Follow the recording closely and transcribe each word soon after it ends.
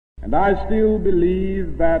And I still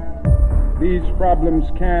believe that these problems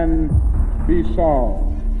can be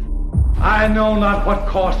solved. I know not what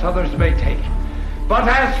course others may take, but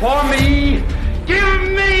as for me, give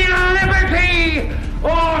me liberty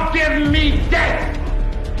or give me death.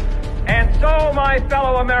 And so, my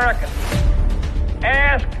fellow Americans,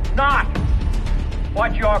 ask not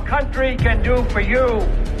what your country can do for you.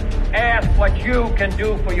 Ask what you can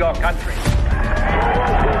do for your country.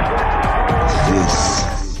 This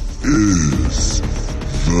is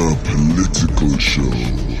the Political Show.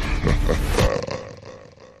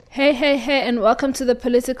 Hey, and welcome to the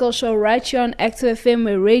Political Show right here on Active FM,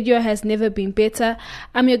 where radio has never been better.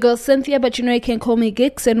 I'm your girl Cynthia, but you know you can call me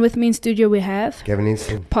Gix, and with me in studio we have Gavin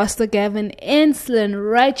Enslin. Pastor Gavin Enslin,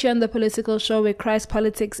 right here on the Political Show, where Christ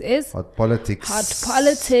politics is Hot politics. Hot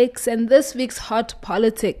politics, and this week's Hot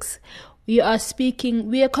Politics, we are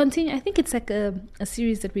continuing. I think it's like a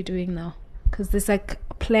series that we're doing now, because there's like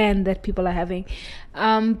a plan that people are having.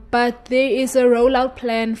 But there is a rollout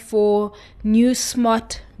plan for new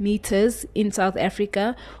smart meters in South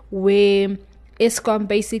Africa, where Eskom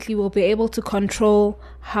basically will be able to control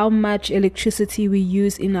how much electricity we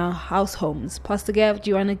use in our house homes. Pastor Gav, do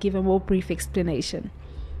you want to give a more brief explanation?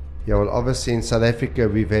 Yeah, well, obviously in South Africa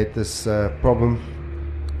we've had this problem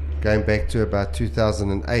going back to about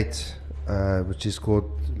 2008, which is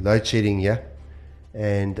called load shedding, yeah?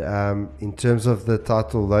 And in terms of the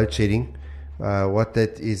title load shedding, what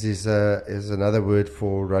that is another word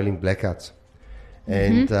for rolling blackouts.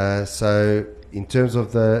 And so in terms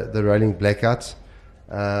of the rolling blackouts,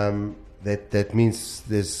 that means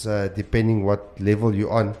there's, depending what level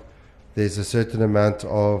you're on, there's a certain amount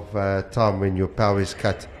of time when your power is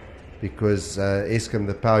cut, because Eskom,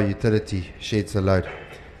 the power utility, sheds the load.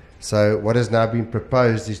 So what has now been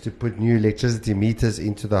proposed is to put new electricity meters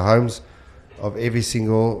into the homes of every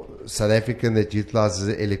single South African that utilizes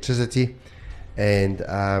electricity,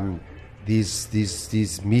 and these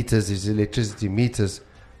meters, these electricity meters,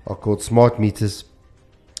 are called smart meters.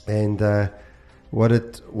 And what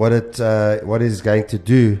it is going to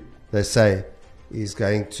do, they say, is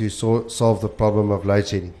going to solve the problem of load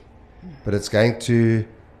shedding. But it's going to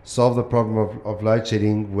solve the problem of load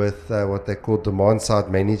shedding with what they call demand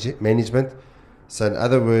side management. So in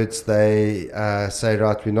other words, they say,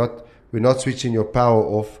 right, we're not switching your power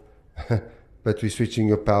off, but we're switching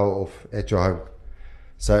your power off at your home.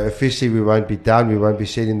 So officially we won't be down, we won't be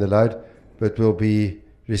shedding the load, but we'll be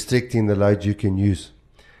restricting the load you can use.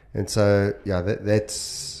 And so, yeah,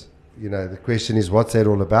 that's, the question is, what's that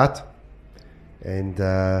all about? And,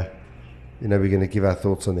 we're going to give our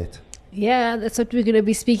thoughts on that. Yeah, that's what we're going to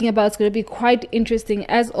be speaking about. It's going to be quite interesting,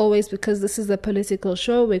 as always, because this is a political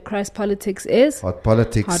show where Christ politics is Hot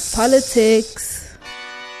politics. Hot politics.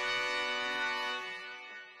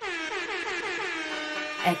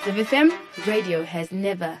 Active FM, radio has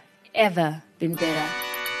never, ever been better.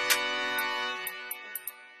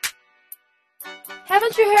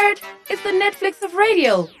 Haven't you heard? It's the Netflix of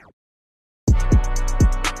radio.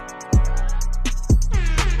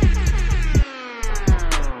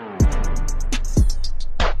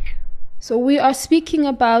 So we are speaking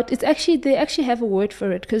about, they actually have a word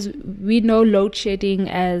for it, because we know load shedding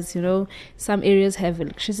as, some areas have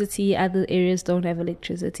electricity, other areas don't have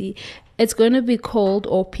electricity. It's going to be called,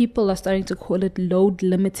 or people are starting to call it, load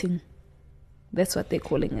limiting. That's what they're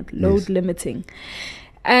calling it, load limiting.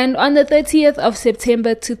 And on the 30th of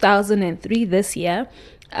September 2003, this year,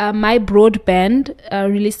 My Broadband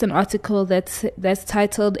released an article that's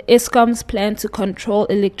titled Eskom's Plan to Control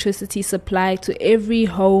Electricity Supply to Every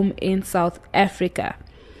Home in South Africa.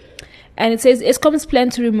 And it says Eskom's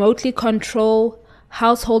plan to remotely control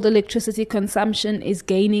household electricity consumption is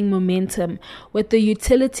gaining momentum, with the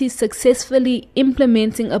utility successfully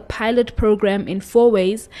implementing a pilot program in 4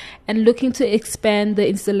 ways and looking to expand the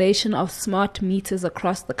installation of smart meters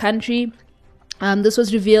across the country. This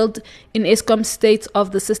was revealed in Eskom's State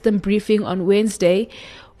of the System briefing on Wednesday,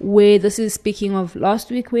 where this is speaking of last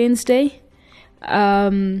week Wednesday.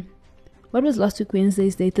 What was last week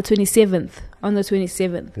Wednesday's date? The 27th, on the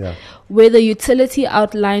 27th. Yeah. Where the utility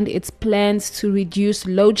outlined its plans to reduce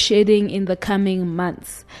load shedding in the coming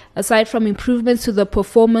months. Aside from improvements to the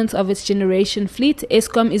performance of its generation fleet,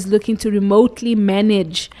 Eskom is looking to remotely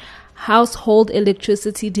manage household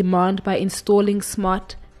electricity demand by installing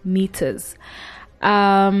smart meters.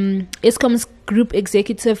 Eskom's group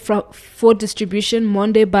executive for distribution,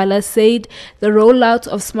 Monde Bala, said the rollout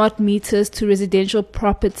of smart meters to residential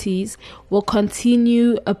properties will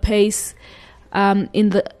continue apace in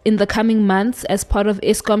the coming months as part of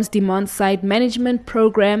Eskom's demand side management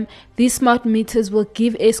program. These smart meters will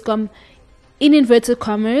give Eskom, in inverted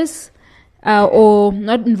commas, or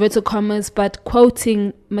not inverted commas, but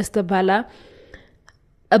quoting Mr. Bala,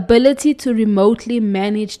 ability to remotely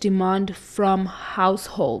manage demand from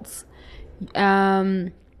households.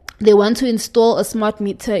 They want to install a smart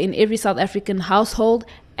meter in every South African household,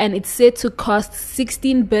 and it's said to cost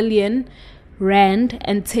 16 billion rand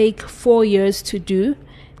and take 4 years to do.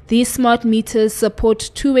 These smart meters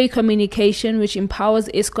support two-way communication, which empowers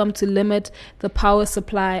Eskom to limit the power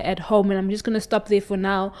supply at home. And I'm just going to stop there for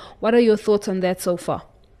now. What are your thoughts on that so far?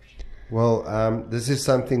 Well, this is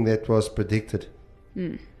something that was predicted.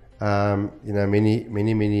 Many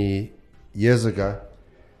years ago,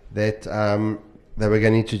 that they were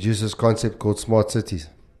going to introduce this concept called smart cities.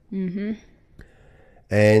 Mm-hmm.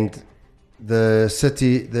 And the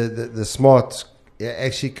city, the smart,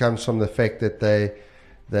 actually comes from the fact that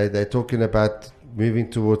they're talking about moving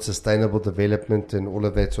towards sustainable development and all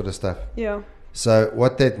of that sort of stuff. Yeah. So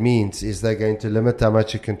what that means is they're going to limit how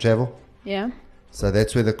much you can travel. Yeah. So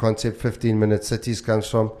that's where the concept 15-minute cities comes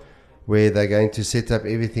from, where they're going to set up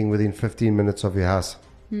everything within 15 minutes of your house.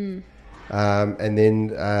 And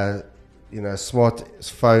then, smart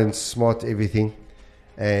phones, smart everything,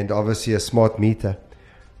 and obviously a smart meter,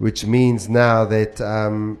 which means now that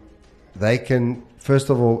they can, first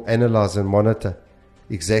of all, analyze and monitor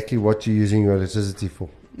exactly what you're using your electricity for.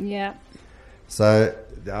 Yeah. So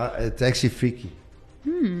it's actually freaky.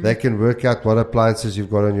 They can work out what appliances you've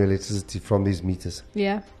got on your electricity from these meters.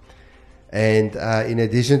 Yeah. And in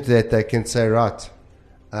addition to that, they can say, right,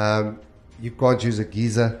 you can't use a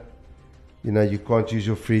geyser, you can't use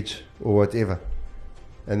your fridge or whatever.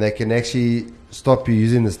 And they can actually stop you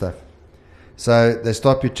using the stuff. So they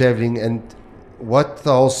stop you traveling. And what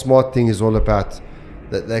the whole smart thing is all about,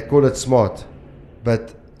 that they call it smart,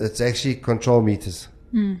 but it's actually control meters,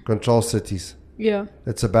 control cities. Yeah.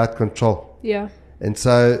 It's about control. Yeah. And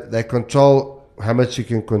so they control how much you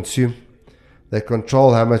can consume. They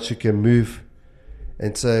control how much you can move.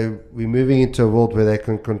 And so we're moving into a world where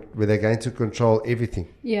where they're going to control everything.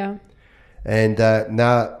 Yeah. And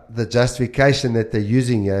now the justification that they're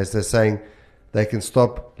using here is they're saying they can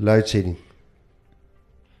stop load shedding.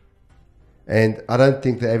 And I don't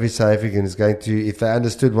think the average South African is going to, if they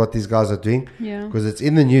understood what these guys are doing, because it's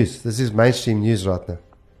in the news. This is mainstream news right now.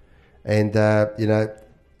 And,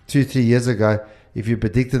 2-3 years ago, if you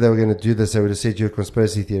predicted they were going to do this, they would have said you're a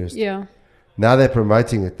conspiracy theorist. Yeah. Now they're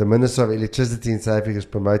promoting it. The Minister of Electricity in South Africa is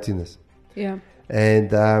promoting this. Yeah.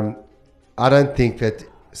 And I don't think that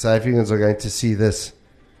South Africans are going to see this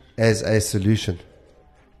as a solution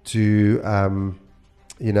to,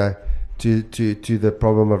 to the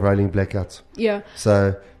problem of rolling blackouts. Yeah.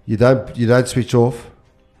 So you don't switch off,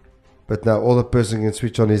 but now all the person can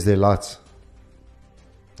switch on is their lights.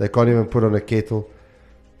 They can't even put on a kettle.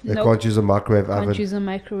 They can't use a microwave oven. Can't use a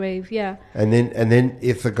microwave, yeah. And then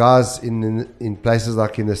if the guys in places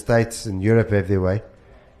like in the States and Europe have their way,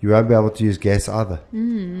 you won't be able to use gas either.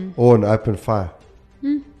 Or an open fire.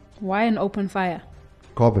 Why an open fire?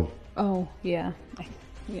 Carbon. Oh, yeah.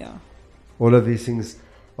 Yeah. All of these things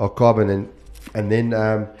are carbon. And then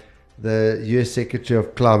the US Secretary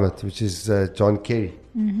of Climate, which is John Kerry,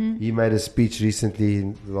 he made a speech recently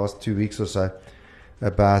in the last 2 weeks or so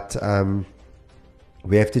about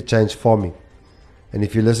we have to change farming. And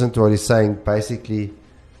if you listen to what he's saying, basically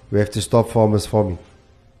we have to stop farmers farming.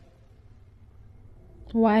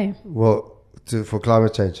 Why? Well, for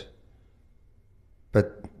climate change.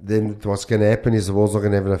 But then what's going to happen is the world's not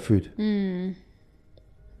going to have enough food.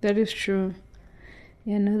 That is true.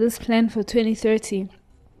 This plan for 2030.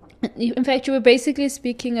 In fact, you were basically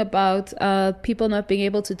speaking about people not being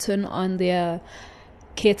able to turn on their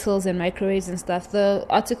kettles and microwaves and stuff. The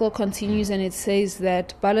article continues and it says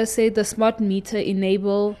that Bala said the smart meters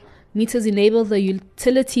enable the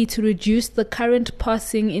utility to reduce the current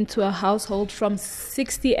passing into a household from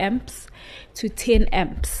 60 amps to 10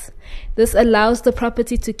 amps. This allows the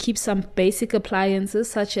property to keep some basic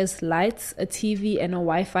appliances such as lights, a TV, and a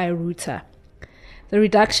Wi-Fi router. The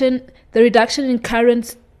reduction in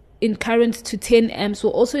current to 10 amps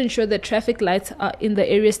will also ensure that traffic lights in the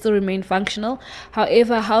area still remain functional.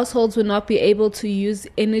 However, households will not be able to use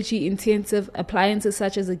energy-intensive appliances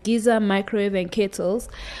such as a geyser, microwave, and kettles.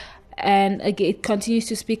 And again, it continues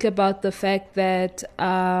to speak about the fact that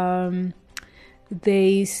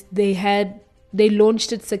they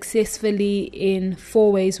launched it successfully in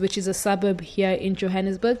Fourways, which is a suburb here in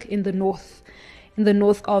Johannesburg, in the north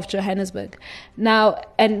of Johannesburg. Now,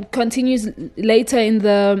 and continues later in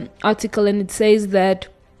the article, and it says that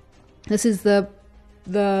this is the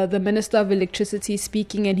Minister of Electricity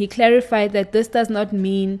speaking, and he clarified that this does not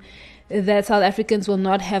mean that South Africans will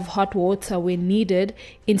not have hot water when needed.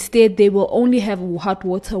 Instead, they will only have hot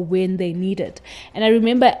water when they need it. And I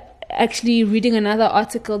remember actually reading another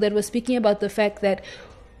article that was speaking about the fact that,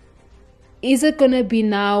 is it going to be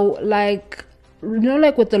now like,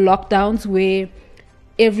 like with the lockdowns where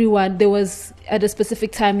everyone, there was at a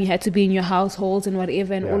specific time you had to be in your households and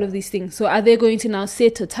whatever and all of these things. So are they going to now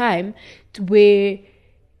set a time where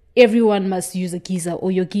everyone must use a geyser,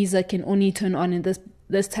 or your geyser can only turn on in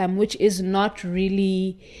this time, which is not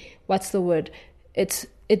really, what's the word?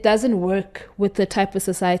 It doesn't work with the type of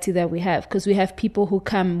society that we have, because we have people who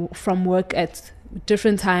come from work at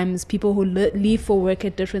different times, people who leave for work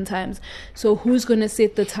at different times. So who's going to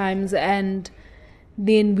set the times? And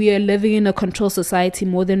then we are living in a controlled society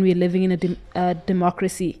more than we're living in a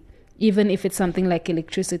democracy, even if it's something like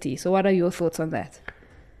electricity. So what are your thoughts on that?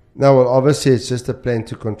 No, well, obviously it's just a plan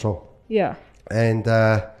to control. Yeah. And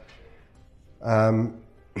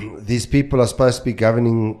these people are supposed to be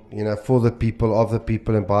governing, for the people, of the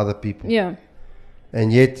people, and by the people. Yeah.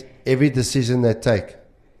 And yet every decision they take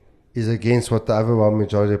is against what the overwhelming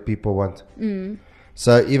majority of people want.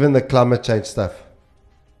 So even the climate change stuff,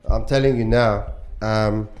 I'm telling you now,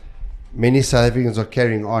 many South Africans are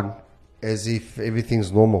carrying on as if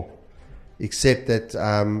everything's normal, except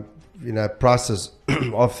that prices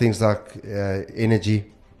of things like energy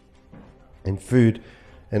and food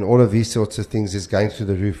and all of these sorts of things is going through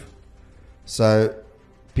the roof. So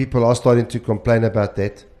people are starting to complain about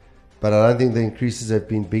that, but I don't think the increases have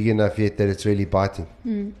been big enough yet that it's really biting.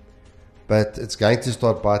 But it's going to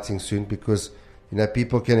start biting soon, because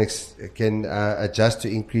people can adjust to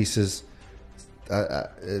increases.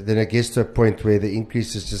 Then it gets to a point where the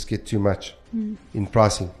increases just get too much in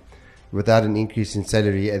pricing, without an increase in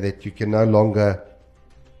salary, and that you can no longer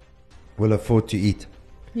will afford to eat.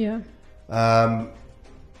 Yeah.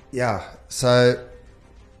 So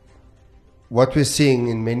what we're seeing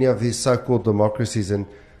in many of these so-called democracies, and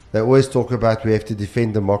they always talk about we have to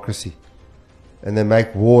defend democracy, and they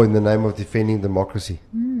make war in the name of defending democracy.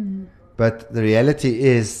 But the reality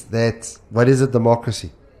is that, what is a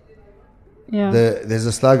democracy? Yeah. There's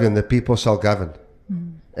a slogan, the people shall govern.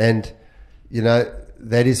 And,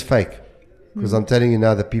 that is fake. Because I'm telling you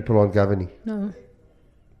now, the people aren't governing. No.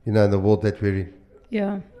 In the world that we're in.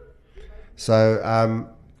 Yeah. So,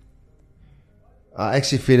 I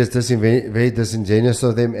actually feel it's very disingenuous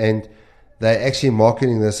of them, and they're actually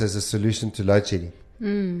marketing this as a solution to load shedding.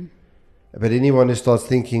 But anyone who starts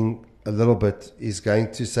thinking a little bit is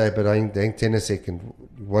going to say, but hang 10 a second,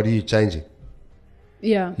 what are you changing?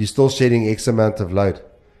 Yeah. You're still shedding X amount of load.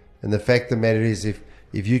 And the fact of the matter is, if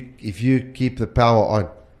you keep the power on,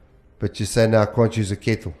 but you say, now I can't use a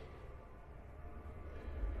kettle,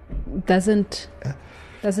 doesn't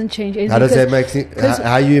change anything. How does that make sense?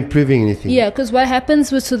 How are you improving anything? Yeah, because what happens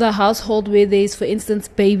to the household where there's, for instance,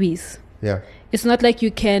 babies? Yeah. It's not like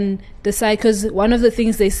you can decide, because one of the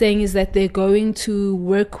things they're saying is that they're going to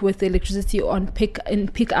work with electricity in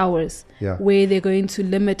peak hours, where they're going to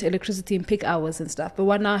limit electricity in peak hours and stuff. But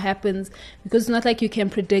what now happens, because it's not like you can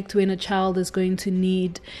predict when a child is going to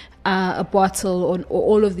need a bottle or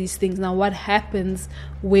all of these things. Now, what happens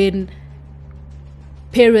when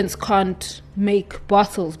parents can't make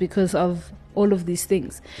bottles because of all of these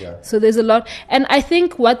things? Yeah. So there's a lot. And I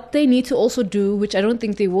think what they need to also do, which I don't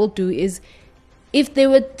think they will do, is if they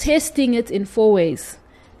were testing it in 4 ways,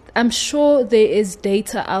 I'm sure there is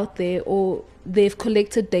data out there, or they've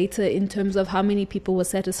collected data in terms of how many people were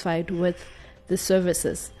satisfied with the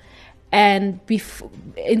services. And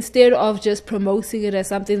instead of just promoting it as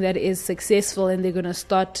something that is successful and they're going to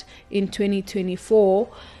start in 2024,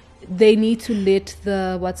 they need to let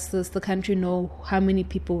the country know how many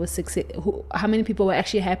people were how many people were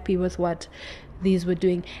actually happy with what these were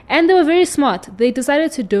doing. And they were very smart. They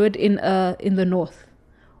decided to do it in the north,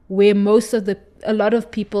 where a lot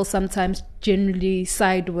of people sometimes generally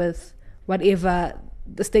side with whatever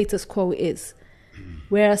the status quo is.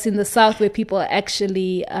 Whereas in the south, where people are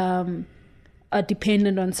actually are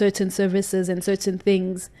dependent on certain services and certain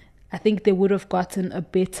things, I think they would have gotten a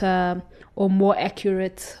better or more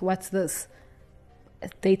accurate,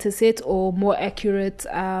 data set, or more accurate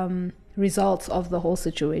results of the whole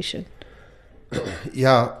situation.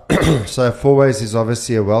 Yeah. So Fourways is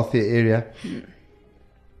obviously a wealthier area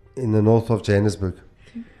in the north of Johannesburg.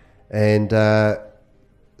 And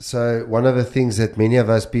so one of the things that many of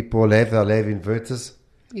those people they'll have inverters.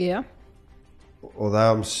 Yeah.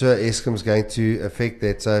 Although I'm sure Eskom's going to affect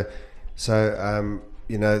that. So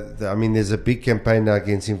there's a big campaign now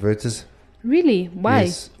against inverters. Really? Why?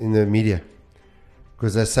 Yes, in the media.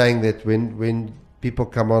 Because they're saying that when people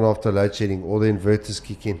come on after load shedding, all the inverters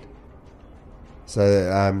kick in.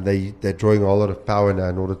 So they're drawing a whole lot of power now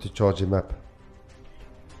in order to charge him up.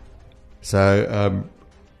 So,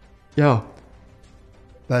 yeah.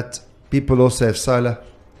 But people also have solar.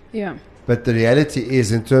 Yeah. But the reality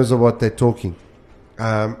is, in terms of what they're talking,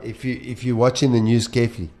 if you're watching the news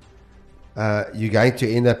carefully, you're going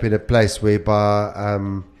to end up in a place whereby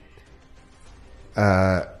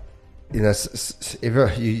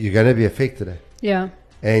you're going to be affected. Yeah.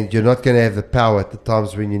 And you're not going to have the power at the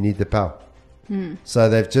times when you need the power. So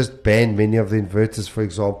they've just banned many of the inverters, for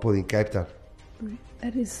example, in Cape Town.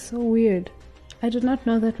 That is so weird. I did not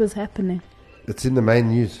know that was happening. It's in the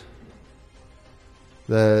main news.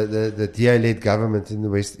 The DA-led government in the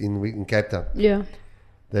West, in Cape Town. Yeah.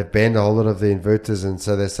 They've banned a whole lot of the inverters, and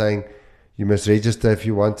so they're saying you must register if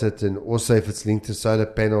you want it, and also if it's linked to solar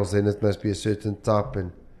panels, then it must be a certain type.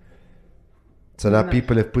 And so now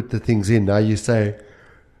people have put the things in. Now you say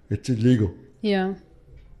it's illegal. Yeah.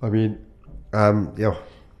 I mean, yeah.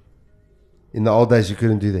 In the old days, you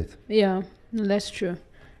couldn't do that. Yeah, no, that's true.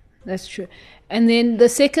 That's true. And then the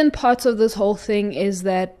second part of this whole thing is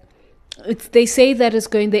that they say that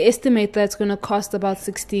they estimate that it's going to cost about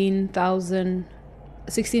 16 billion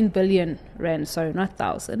rand, sorry, not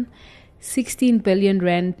thousand, 16 billion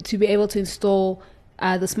rand to be able to install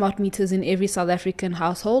the smart meters in every South African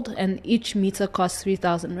household, and each meter costs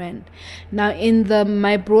 3,000 rand. Now, in the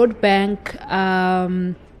My Broadbank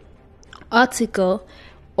article,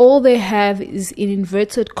 all they have is, in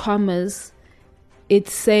inverted commas, it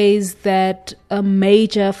says that a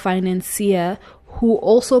major financier will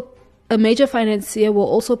also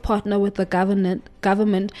partner with the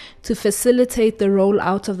government to facilitate the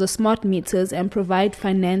rollout of the smart meters and provide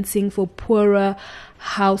financing for poorer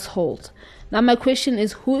households. Now, my question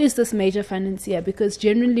is, who is this major financier? Because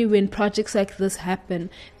generally when projects like this happen,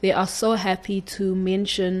 they are so happy to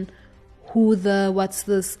mention who's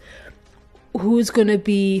going to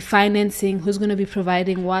be financing, who's going to be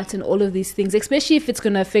providing what, and all of these things, especially if it's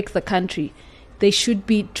going to affect the country. They should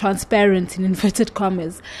be transparent, in inverted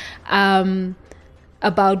commas,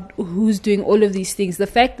 about who's doing all of these things. The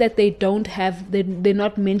fact that they're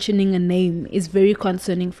not mentioning a name is very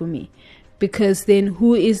concerning for me, because then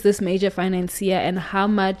who is this major financier, and how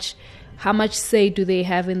much say do they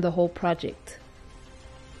have in the whole project?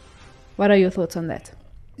 What are your thoughts on that?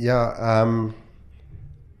 Yeah,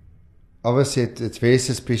 obviously it's very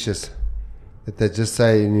suspicious that they just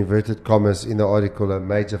say, in inverted commas in the article, a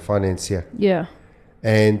major financier. Yeah.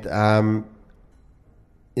 And,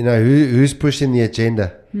 who's pushing the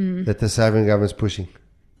agenda that the sovereign government's pushing?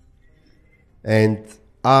 And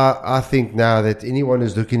I think now that anyone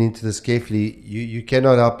who's looking into this carefully, you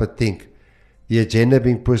cannot help but think the agenda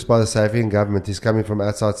being pushed by the South African government is coming from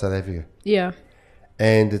outside South Africa. Yeah.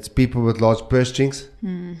 And it's people with large purse strings.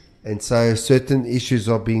 And so certain issues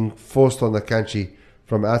are being forced on the country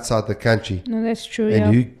from outside the country. No, that's true.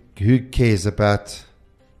 And who cares about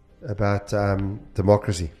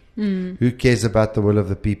democracy? Who cares about the will of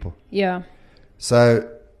the people? Yeah. So,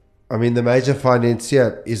 I mean, the major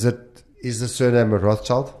financier, is the surname a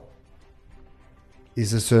Rothschild?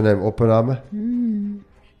 Is the surname Oppenheimer?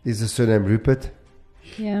 Is the surname Rupert?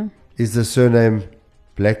 Yeah. Is the surname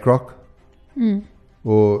BlackRock?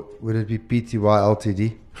 Or would it be PTY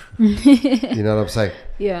Ltd? You know what I'm saying?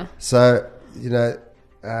 Yeah. So,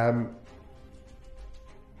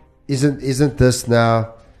 isn't this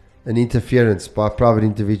now an interference by a private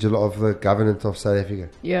individual of the government of South Africa?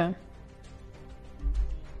 Yeah.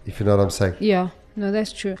 If you know what I'm saying. Yeah. No,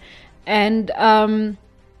 that's true. And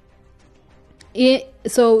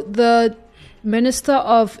so the Minister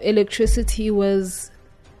of Electricity was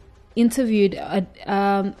interviewed on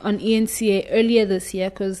ENCA earlier this year,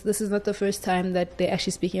 because this is not the first time that they're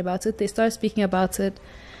actually speaking about it. They started speaking about it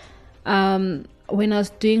when I was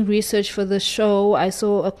doing research for the show. I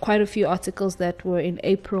saw quite a few articles that were in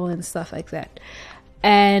April and stuff like that.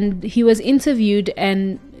 And he was interviewed,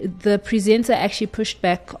 and the presenter actually pushed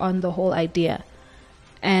back on the whole idea.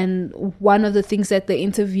 And one of the things that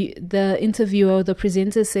the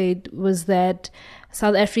presenter said was that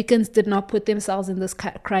South Africans did not put themselves in this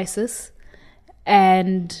crisis,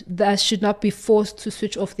 and thus should not be forced to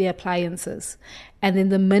switch off their appliances. And then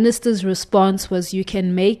the minister's response was, you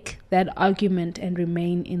can make that argument and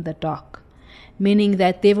remain in the dark, meaning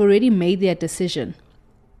that they've already made their decision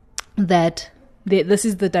that this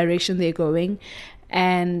is the direction they're going,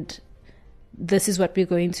 and this is what we're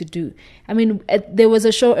going to do. I mean, there was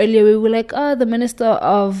a show earlier where we were like, the Minister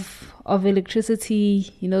of Electricity,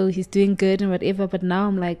 he's doing good and whatever. But now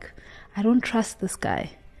I'm like, I don't trust this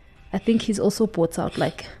guy. I think he's also bought out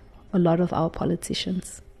like a lot of our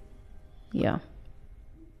politicians. Yeah.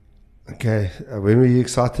 Okay, when were you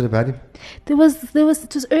excited about him? It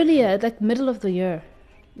was earlier, like middle of the year.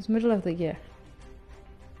 It was middle of the year.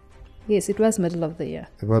 Yes, it was middle of the year.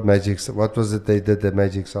 What was it they did that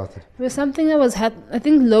made you excited? It was something that was I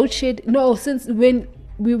think load shed. No, since when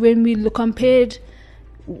we compared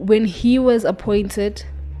when he was appointed,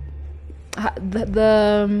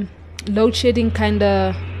 the load shedding kind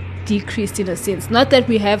of decreased in a sense. Not that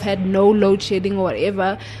we have had no load shedding or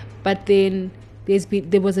whatever, but then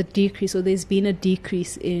there was a decrease, or there's been a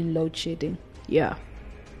decrease in load shedding. Yeah.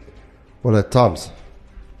 Well, at times.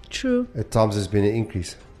 True. At times there's been an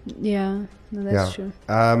increase. Yeah, no, that's true.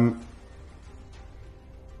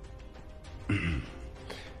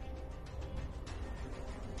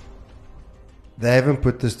 They haven't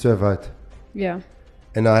put this to a vote. Yeah.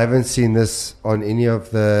 And I haven't seen this on any of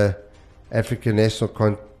the African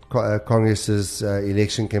National Congress's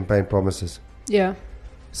election campaign promises. Yeah.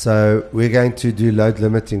 So we're going to do load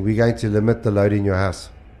limiting. We're going to limit the load in your house.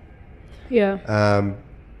 Yeah.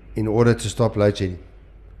 In order to stop load shedding.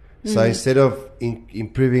 So instead of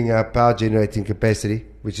improving our power generating capacity,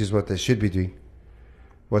 which is what they should be doing,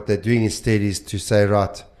 what they're doing instead is to say,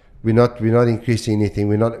 right, we're not increasing anything.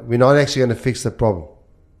 We're not actually going to fix the problem.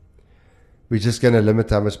 We're just going to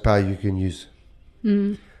limit how much power you can use.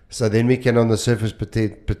 So then we can, on the surface,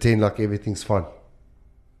 pretend like everything's fine.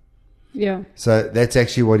 Yeah. So that's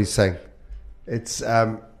actually what he's saying. It's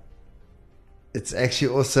actually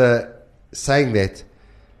also saying that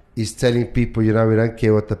he's telling people, we don't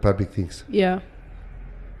care what the public thinks. Yeah.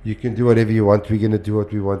 You can do whatever you want. We're going to do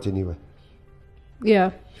what we want anyway.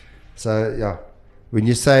 Yeah. So, yeah. When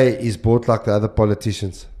you say he's bought like the other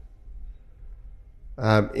politicians,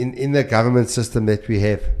 in the government system that we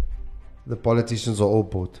have, the politicians are all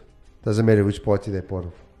bought. Doesn't matter which party they're part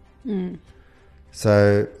of.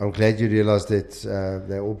 So I'm glad you realized that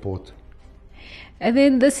they're all bought. And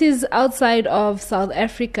then this is outside of South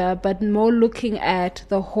Africa, but more looking at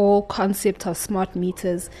the whole concept of smart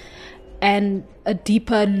meters and a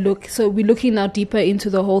deeper look. So we're looking now deeper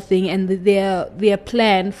into the whole thing and their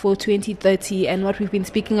plan for 2030 and what we've been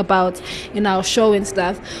speaking about in our show and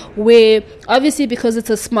stuff, where obviously because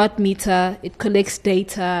it's a smart meter, it collects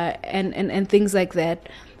data and things like that.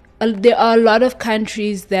 There are a lot of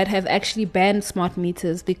countries that have actually banned smart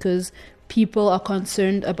meters because people are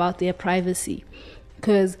concerned about their privacy.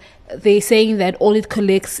 Because they're saying that all it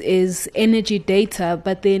collects is energy data,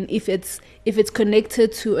 but then if it's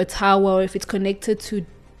connected to a tower, or if it's connected to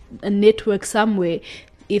a network somewhere,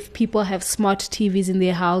 if people have smart TVs in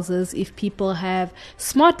their houses, if people have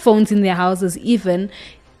smartphones in their houses even,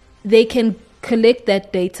 they can collect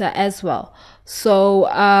that data as well. So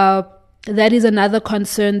that is another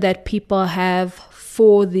concern that people have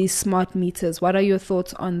for these smart meters. What are your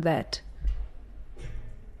thoughts on that?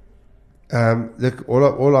 Look,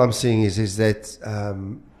 all I'm seeing is that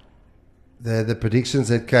the predictions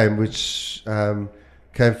that came, which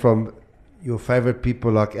came from your favorite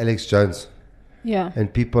people like Alex Jones,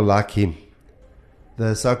 and people like him,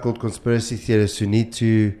 the so-called conspiracy theorists who need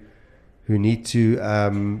to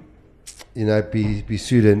be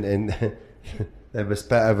sued and they must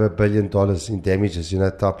pay over $1 billion in damages,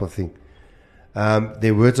 type of thing.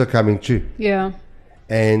 Their words are coming true. Yeah,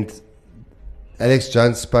 and Alex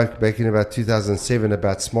Jones spoke back in about 2007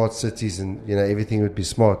 about smart cities and, everything would be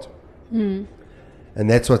smart. And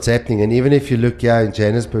that's what's happening. And even if you look here in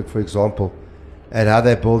Johannesburg, for example, at how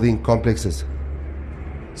they're building complexes.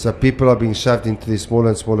 So people are being shoved into these smaller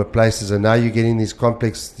and smaller places. And now you're getting these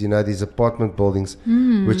complex, these apartment buildings,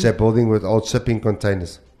 which they're building with old shipping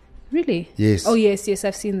containers. Really? Yes. Oh, yes,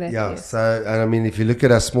 I've seen that. Yeah, yes. So, and I mean, if you look at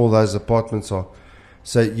how small those apartments are,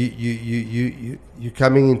 so you're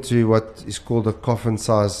coming into what is called a coffin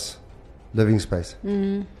size living space,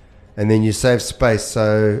 and then you save space.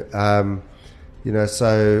 So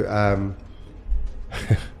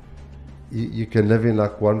you can live in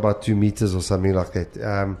like 1 by 2 meters or something like that.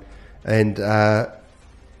 And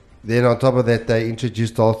then on top of that, they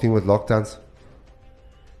introduced the whole thing with lockdowns.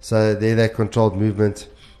 So there they controlled movement.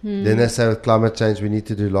 Then they say with climate change we need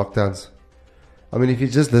to do lockdowns. I mean, if you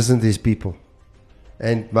just listen to these people.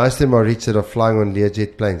 And most of them are rich that are flying on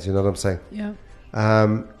Learjet planes. You know what I'm saying? Yeah.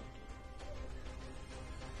 I'm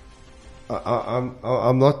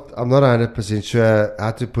not 100% sure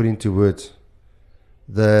how to put into words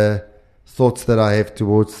the thoughts that I have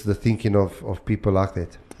towards the thinking of people like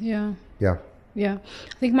that. Yeah. Yeah. Yeah.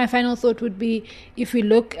 I think my final thought would be, if we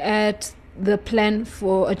look at the plan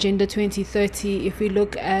for Agenda 2030, if we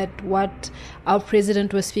look at what our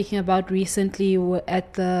president was speaking about recently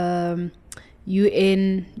at the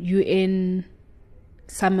UN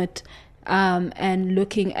summit, and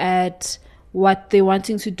looking at what they're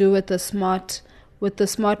wanting to do with the smart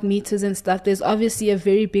meters and stuff. There's obviously a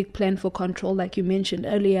very big plan for control, like you mentioned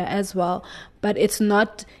earlier as well. But it's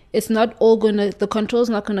not all the control's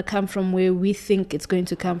not gonna come from where we think it's going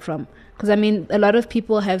to come from. Because I mean, a lot of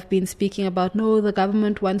people have been speaking about, no, the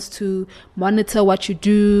government wants to monitor what you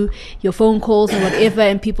do, your phone calls and whatever,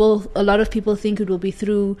 and a lot of people think it will be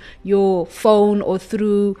through your phone or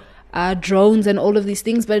through drones and all of these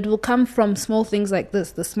things, but it will come from small things like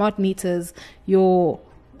this, the smart meters, the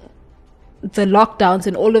lockdowns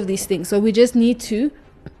and all of these things. So we just need to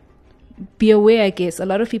be aware, I guess. A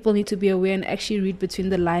lot of people need to be aware and actually read between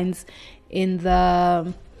the lines in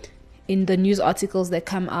the news articles that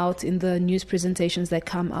come out, in the news presentations that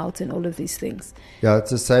come out, and all of these things. Yeah,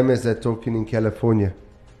 it's the same as they're talking in California,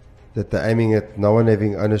 that they're aiming at no one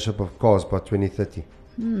having ownership of cars by 2030.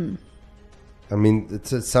 I mean, it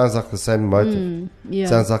sounds like the same motive. Yeah. It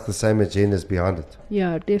sounds like the same agendas behind it.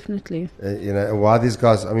 Yeah, definitely. And why these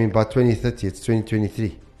guys, I mean, by 2030, it's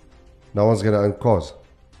 2023. No one's going to own cars.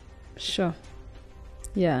 Sure.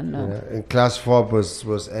 Yeah, no. And Klaus Schwab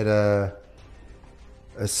was at a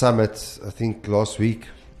summit, I think last week,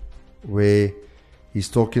 where he's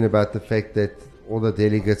talking about the fact that all the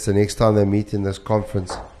delegates, the next time they meet in this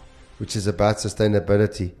conference, which is about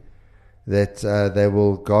sustainability, that they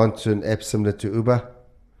will go onto an app similar to Uber,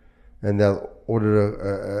 and they'll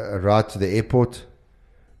order a ride to the airport,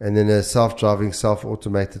 and then a self-driving,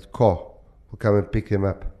 self-automated car will come and pick them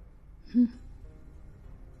up.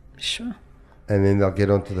 Sure. And then they'll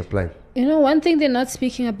get onto the plane. One thing they're not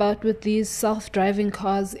speaking about with these self-driving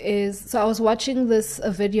cars is, so I was watching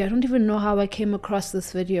a video, I don't even know how I came across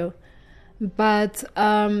this video, but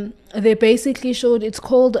they basically showed, it's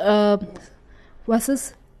called, what's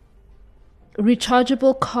this?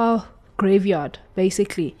 Rechargeable car graveyard,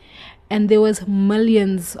 basically. And there was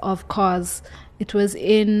millions of cars. It was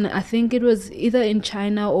I think it was either in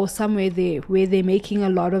China or somewhere there, where they're making a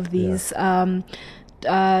lot of these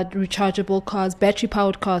rechargeable cars, battery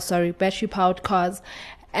powered cars.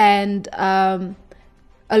 And a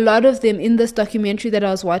lot of them, in this documentary that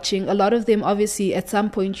I was watching, a lot of them, obviously at some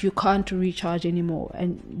point you can't recharge anymore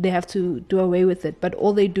and they have to do away with it, but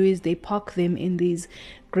all they do is they park them in these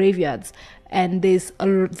graveyards. And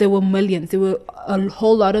there were millions, there were a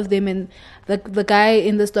whole lot of them, and the guy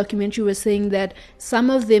in this documentary was saying that some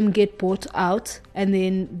of them get bought out and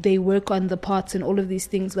then they work on the parts and all of these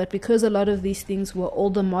things, but because a lot of these things were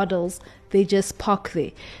older models, they just park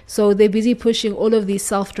there. So they're busy pushing all of these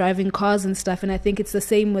self-driving cars and stuff, and I think it's the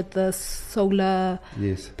same with the solar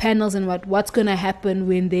panels and what's going to happen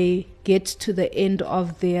when they get to the end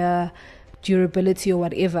of their durability or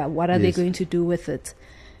whatever. What are they going to do with it?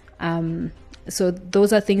 So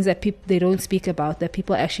those are things that they don't speak about, that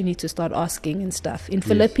people actually need to start asking and stuff. In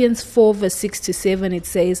Philippians 4 verse 6-7, it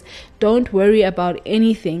says, don't worry about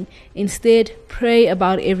anything. Instead, pray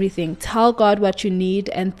about everything. Tell God what you need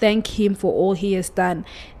and thank Him for all He has done.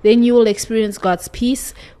 Then you will experience God's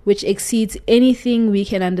peace, which exceeds anything we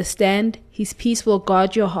can understand. His peace will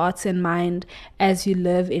guard your hearts and mind as you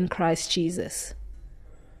live in Christ Jesus.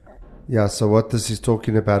 Yeah, so what this is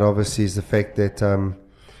talking about, obviously, is the fact that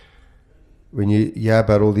when you hear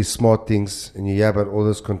about all these smart things and you hear about all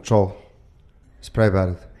this control, just pray about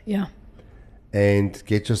it. Yeah. And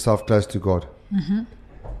get yourself close to God.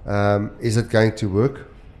 Is it going to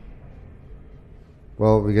work?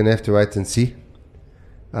 Well, we're going to have to wait and see.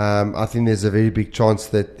 I think there's a very big chance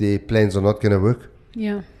that the plans are not going to work.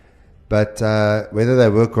 Yeah. But whether they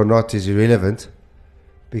work or not is irrelevant,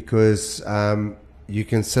 because you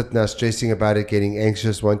can sit now stressing about it, getting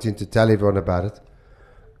anxious, wanting to tell everyone about it.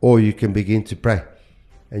 Or you can begin to pray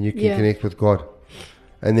and you can connect with God.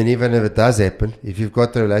 And then even if it does happen, if you've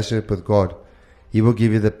got the relationship with God, He will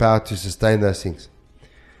give you the power to sustain those things.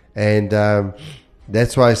 And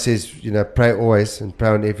that's why it says, pray always and pray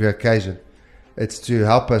on every occasion. It's to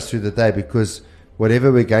help us through the day, because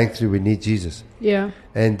whatever we're going through, we need Jesus. Yeah.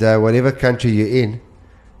 And whatever country you're in,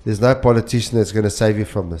 there's no politician that's going to save you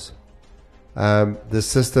from this. The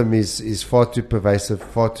system is far too pervasive,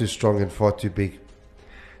 far too strong, and far too big.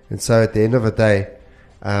 And so at the end of the day,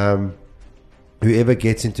 whoever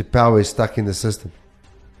gets into power is stuck in the system.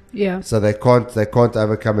 Yeah. So they can't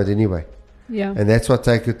overcome it anyway. Yeah. And that's what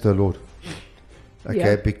take it to the Lord. Okay,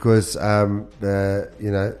 Yeah. because the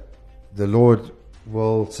Lord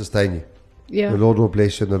will sustain you. Yeah. The Lord will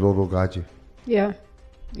bless you and the Lord will guide you. Yeah.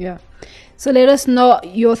 Yeah. So let us know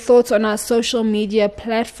your thoughts on our social media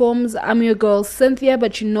platforms. I'm your girl Cynthia,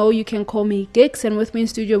 but you can call me Gix. And with me in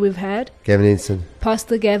studio we've had Gavin Ensign.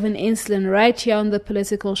 Pastor Gavin Enslin, right here on the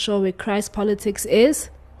Political Show, where Christ politics is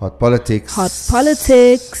Hot politics. Hot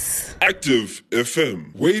politics. Active FM.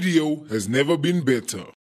 Radio has never been better.